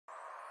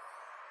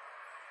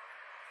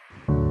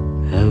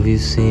Have you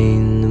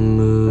seen the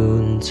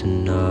moon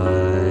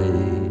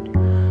tonight?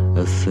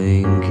 I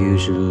think you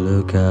should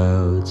look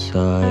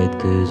outside.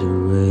 There's a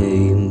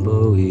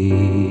rainbow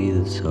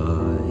either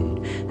side,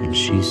 and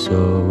she's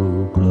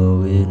so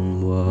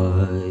glowing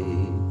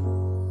white.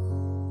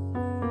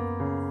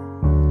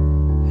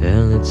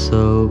 And it's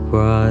so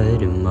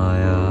bright in my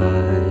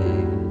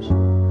eyes.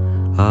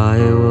 I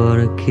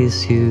wanna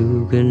kiss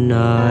you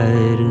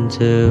goodnight and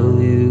tell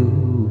you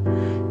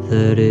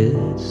that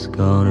it's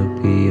gonna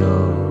be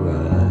alright.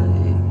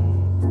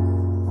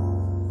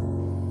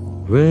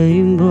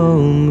 Rainbow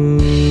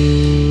moon,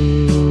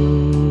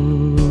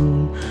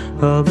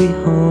 I'll be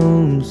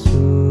home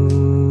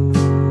soon.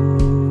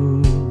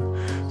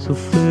 So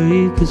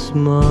fake a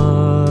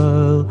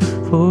smile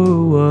for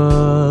a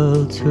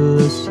while till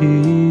I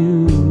see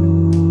you.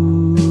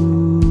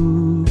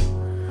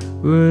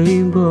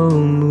 Rainbow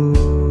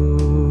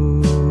moon,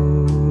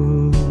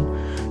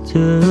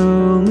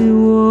 tell me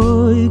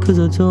why, 'cause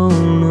I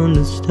don't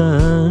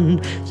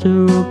understand.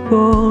 Stare up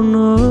all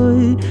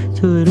night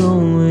till it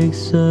don't make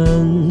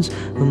sense.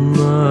 Am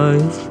I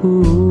a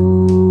fool?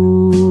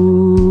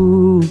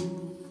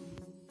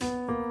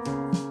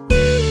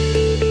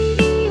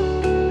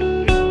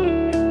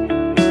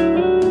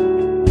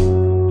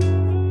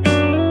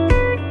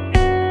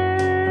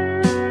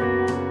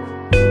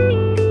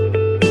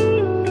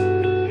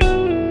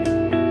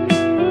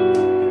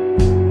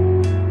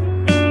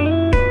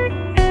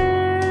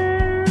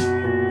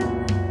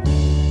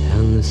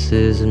 This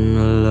isn't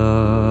a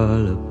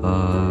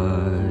lullaby,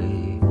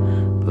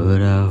 but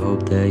I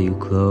hope that you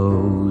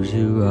close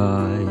your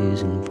eyes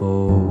and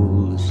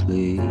fall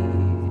asleep.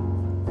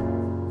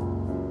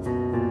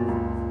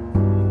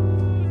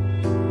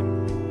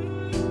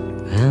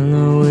 And I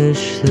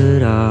wish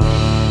that I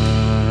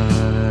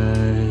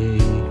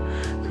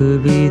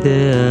could be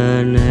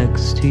there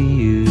next to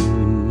you,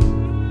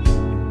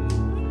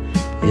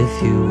 if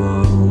you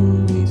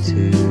want me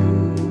to,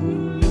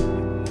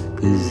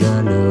 'cause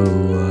I know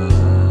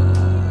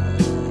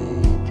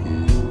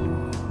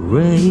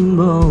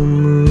rainbow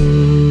moon,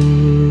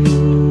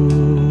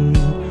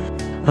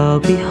 I'll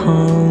be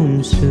home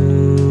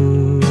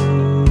soon.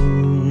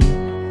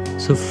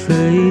 So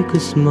fake a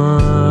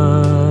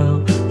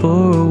smile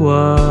for a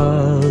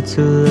while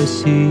till I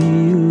see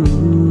you.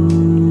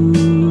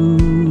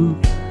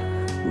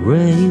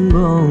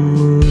 Rainbow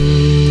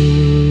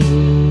moon,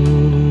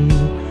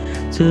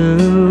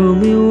 tell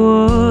me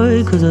why,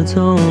 'cause I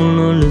don't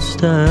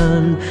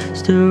understand.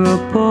 Stare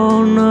up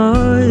all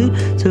night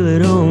till it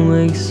don't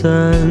make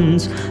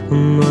sense.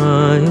 Am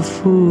I a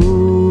fool?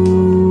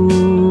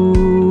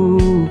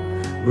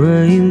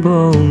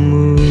 Rainbow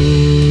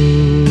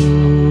moon,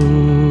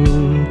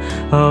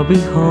 I'll be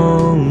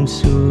home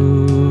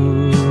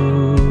soon.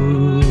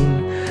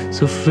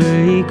 So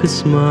fake a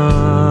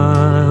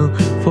smile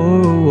for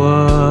a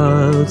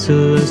while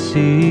till I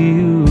see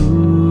you.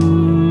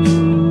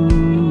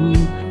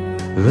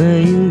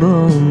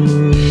 Rainbow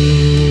moon,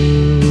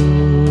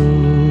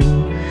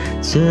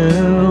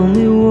 tell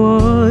me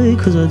why,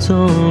 'cause I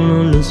don't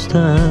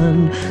understand.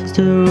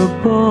 Stare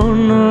up all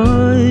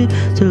night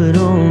till it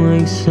don't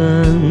make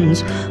sense.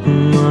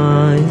 Am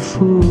I a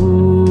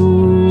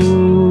fool?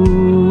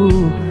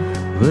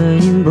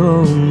 Rainbow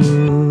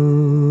moon,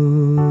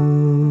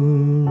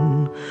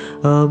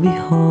 I'll be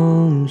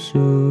home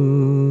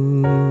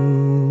soon.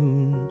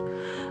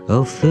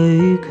 I'll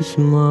fake a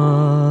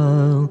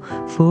smile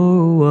for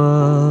a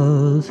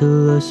while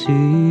till I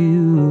see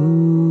you.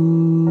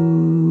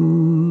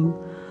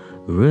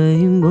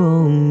 Rainbow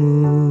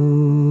moon,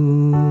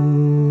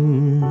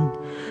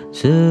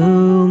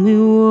 tell me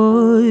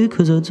why,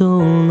 'cause I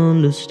don't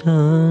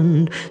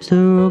understand.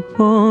 Stare up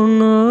all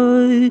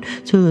night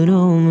till it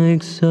don't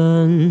make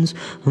sense.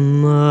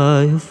 Am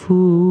I a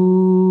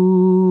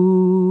fool?